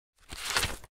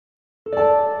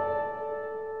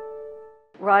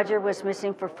Roger was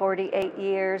missing for 48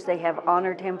 years. They have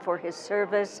honored him for his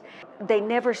service. They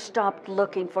never stopped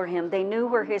looking for him. They knew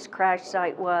where his crash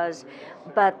site was,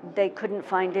 but they couldn't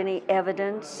find any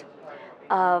evidence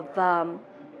of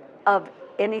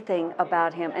anything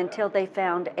about him until they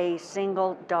found a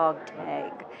single dog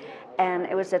tag. And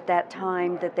it was at that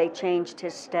time that they changed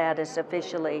his status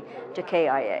officially to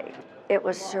KIA. It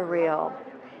was surreal.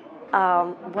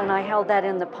 When I held that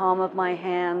in the palm of my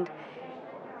hand,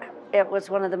 it was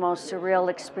one of the most surreal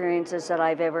experiences that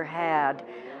I've ever had.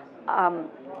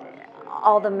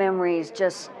 All the memories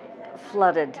just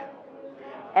flooded,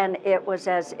 and it was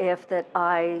as if that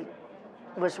I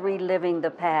was reliving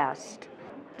the past.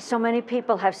 So many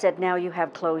people have said, now you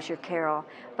have closure, Carol,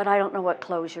 but I don't know what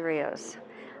closure is.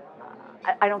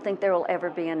 I don't think there will ever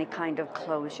be any kind of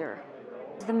closure.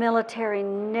 The military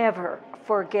never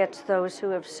forgets those who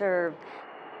have served.